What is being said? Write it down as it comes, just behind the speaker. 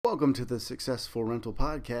Welcome to the Successful Rental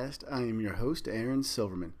Podcast. I am your host, Aaron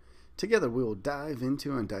Silverman. Together we will dive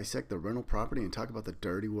into and dissect the rental property and talk about the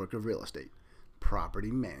dirty work of real estate,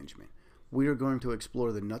 property management. We are going to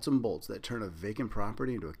explore the nuts and bolts that turn a vacant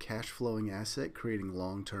property into a cash-flowing asset, creating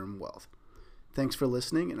long-term wealth. Thanks for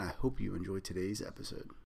listening, and I hope you enjoy today's episode.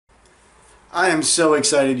 I am so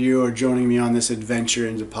excited you are joining me on this adventure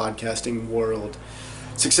into the podcasting world.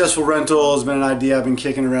 Successful Rental has been an idea I've been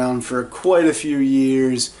kicking around for quite a few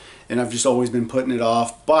years, and I've just always been putting it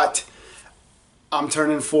off. But I'm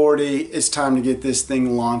turning 40. It's time to get this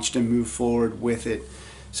thing launched and move forward with it.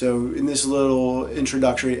 So in this little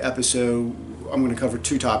introductory episode, I'm going to cover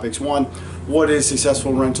two topics. One, what is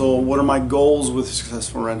successful rental? What are my goals with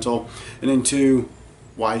successful rental? And then two,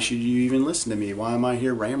 why should you even listen to me? Why am I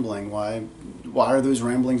here rambling? Why are those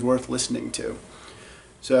ramblings worth listening to?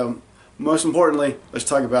 So most importantly, let's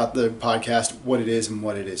talk about the podcast, what it is and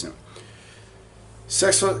what it isn't.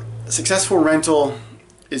 Successful rental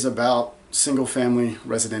is about single-family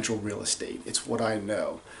residential real estate. It's what I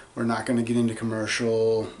know. We're not going to get into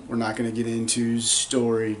commercial. We're not going to get into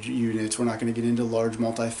storage units. We're not going to get into large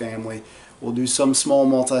multifamily. We'll do some small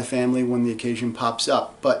multifamily when the occasion pops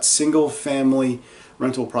up. But single-family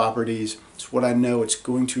rental properties, it's what I know. It's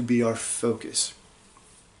going to be our focus.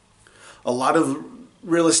 A lot of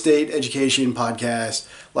real estate education podcasts,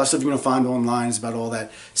 a lot of stuff you're going to find online is about all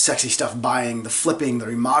that sexy stuff, buying, the flipping, the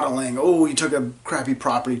remodeling. Oh, you took a crappy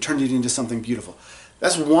property, turned it into something beautiful.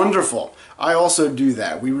 That's wonderful. I also do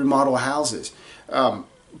that. We remodel houses.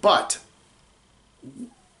 But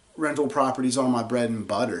rental properties are my bread and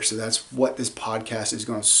butter, so that's what this podcast is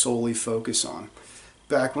going to solely focus on.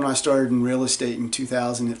 Back when I started in real estate in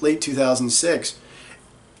late 2006,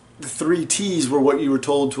 the 3 T's were what you were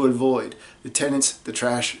told to avoid: the tenants, the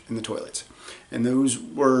trash, and the toilets. And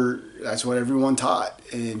that's what everyone taught.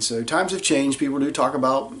 And so times have changed. People do talk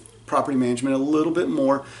about property management a little bit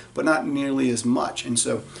more, but not nearly as much. And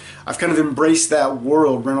so I've kind of embraced that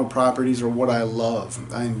world. Rental properties are what I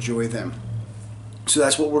love. I enjoy them. So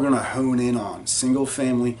that's what we're going to hone in on: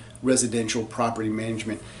 single-family residential property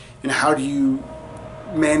management. And how do you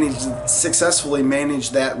successfully manage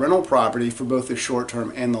that rental property for both the short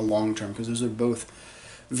term and the long term, because those are both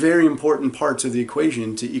very important parts of the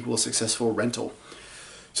equation to equal successful rental.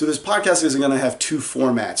 So this podcast is going to have 2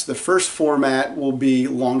 formats. The first format will be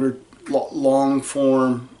long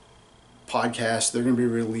form podcasts. They're going to be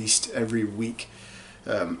released every week.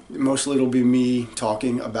 Mostly it'll be me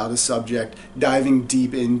talking about a subject, diving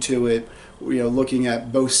deep into it, looking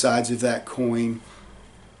at both sides of that coin.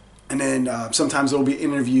 And then sometimes there'll be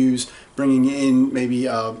interviews, bringing in maybe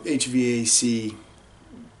a HVAC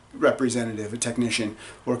representative, a technician,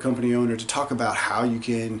 or a company owner to talk about how you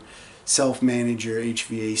can self-manage your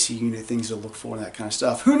HVAC unit, things to look for, and that kind of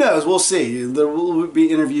stuff. Who knows? We'll see. There will be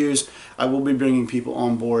interviews. I will be bringing people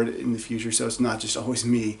on board in the future, so it's not just always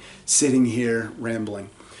me sitting here rambling.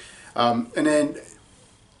 And then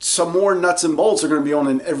some more nuts and bolts are going to be on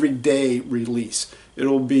an everyday release.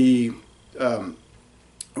 It'll be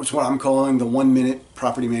which what I'm calling the 1-minute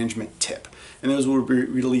property management tip. And those will be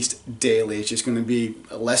released daily. It's just going to be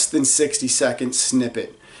a less than 60-second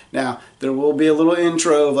snippet. Now, there will be a little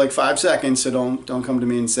intro of like 5 seconds, so don't come to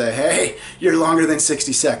me and say, hey, you're longer than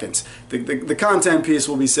 60 seconds. The content piece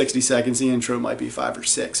will be 60 seconds. The intro might be 5 or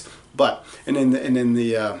 6. And then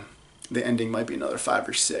the ending might be another 5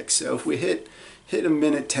 or 6. So if we hit a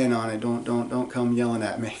minute 10 on it, don't come yelling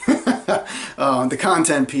at me. The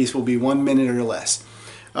content piece will be 1 minute or less.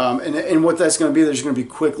 And what that's going to be, there's going to be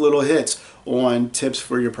quick little hits on tips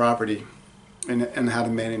for your property and how to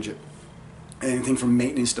manage it. Anything from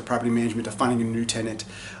maintenance to property management to finding a new tenant,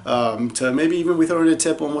 to maybe even we throw in a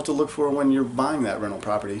tip on what to look for when you're buying that rental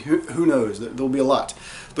property. Who knows? There'll be a lot.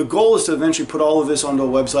 The goal is to eventually put all of this onto a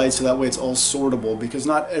website so that way it's all sortable, because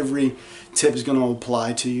not every tip is going to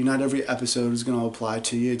apply to you. Not every episode is going to apply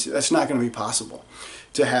to you. That's not going to be possible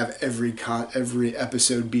to have every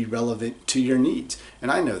episode be relevant to your needs.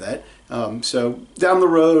 And I know that. So down the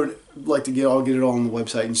road, I'd like to get it all on the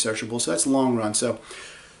website and searchable. So that's the long run. So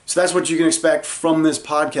that's what you can expect from this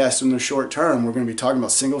podcast in the short term. We're going to be talking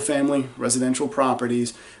about single-family residential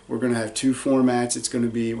properties. We're going to have 2 formats.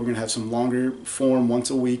 We're going to have some longer form once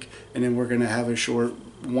a week, and then we're going to have a short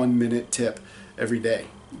 1-minute tip every day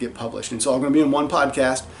get published. And it's all going to be in one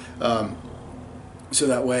podcast. So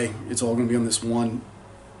that way, it's all going to be on this one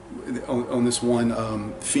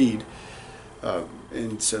feed.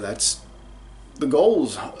 And so that's the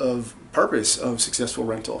goals of purpose of successful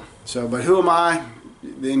rental. So, but who am I?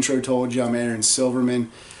 The intro told you, I'm Aaron Silverman.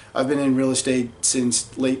 I've been in real estate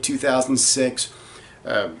since late 2006.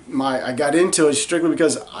 I got into it strictly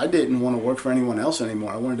because I didn't want to work for anyone else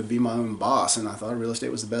anymore. I wanted to be my own boss, and I thought real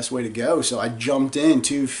estate was the best way to go. So I jumped in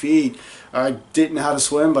 2 feet. I didn't know how to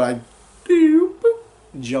swim, but I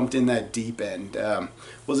jumped in that deep end.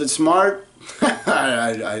 Was it smart?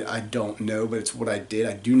 I don't know, but it's what I did.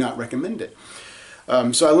 I do not recommend it.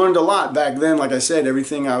 So I learned a lot back then. Like I said,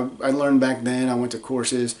 everything I learned back then, I went to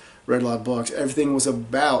courses, read a lot of books. Everything was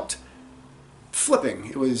about flipping.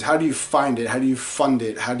 It was, how do you find it? How do you fund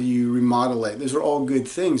it? How do you remodel it? Those are all good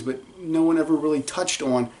things, but no one ever really touched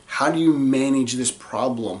on how do you manage this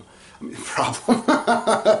problem.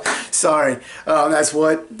 Sorry, that's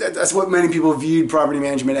what many people viewed property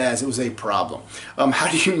management as. It was a problem. How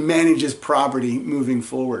do you manage this property moving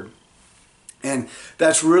forward? And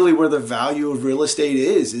that's really where the value of real estate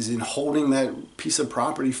is in holding that piece of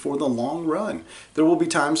property for the long run. There will be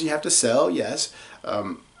times you have to sell, yes,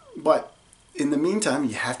 but in the meantime,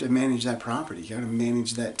 you have to manage that property. You got to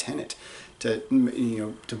manage that tenant to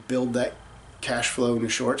build that cash flow in the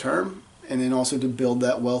short term, and then also to build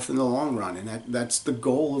that wealth in the long run. And that's the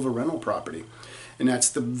goal of a rental property. And that's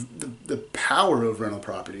the power of rental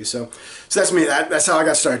property. So that's me. That's how I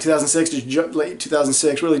got started. 2006, just late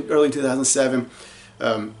 2006, really early 2007.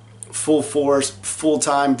 Full force, full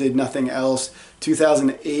time, did nothing else.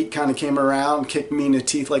 2008 kind of came around, kicked me in the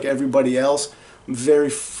teeth like everybody else. I'm very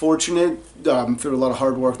fortunate, through a lot of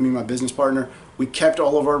hard work, me and my business partner, we kept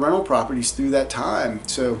all of our rental properties through that time.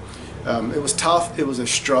 So it was tough. It was a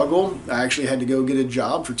struggle. I actually had to go get a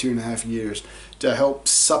job for 2.5 years to help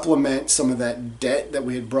supplement some of that debt that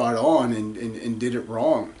we had brought on and did it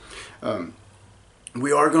wrong. I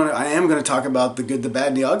am going to talk about the good, the bad,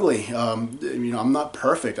 and the ugly. I'm not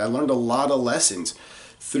perfect. I learned a lot of lessons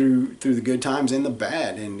through the good times and the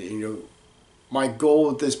bad. And my goal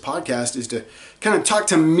with this podcast is to kind of talk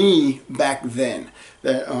to me back then,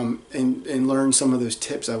 that and learn some of those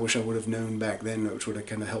tips I wish I would have known back then, which would have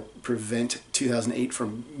kind of helped prevent 2008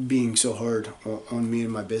 from being so hard on me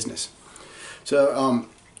and my business. So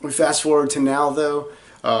we fast forward to now, though.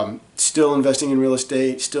 Still investing in real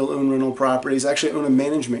estate, still own rental properties. I actually own a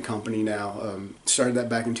management company now. Started that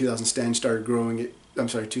back in 2010, started growing it.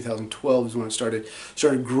 2012 is when it started.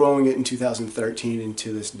 Started growing it in 2013, and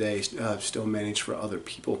to this day, still manage for other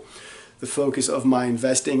people. The focus of my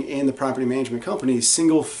investing in the property management company is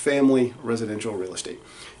single-family residential real estate.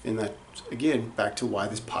 And that, again, back to why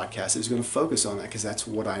this podcast is going to focus on that, because that's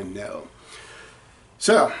what I know.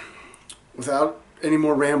 So, without any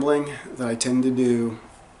more rambling that I tend to do,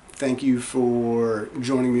 thank you for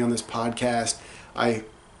joining me on this podcast. I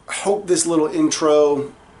hope this little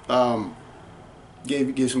intro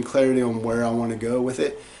gave some clarity on where I want to go with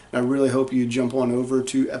it. And I really hope you jump on over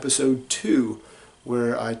to episode 2,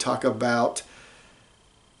 where I talk about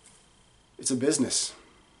it's a business.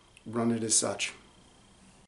 Run it as such.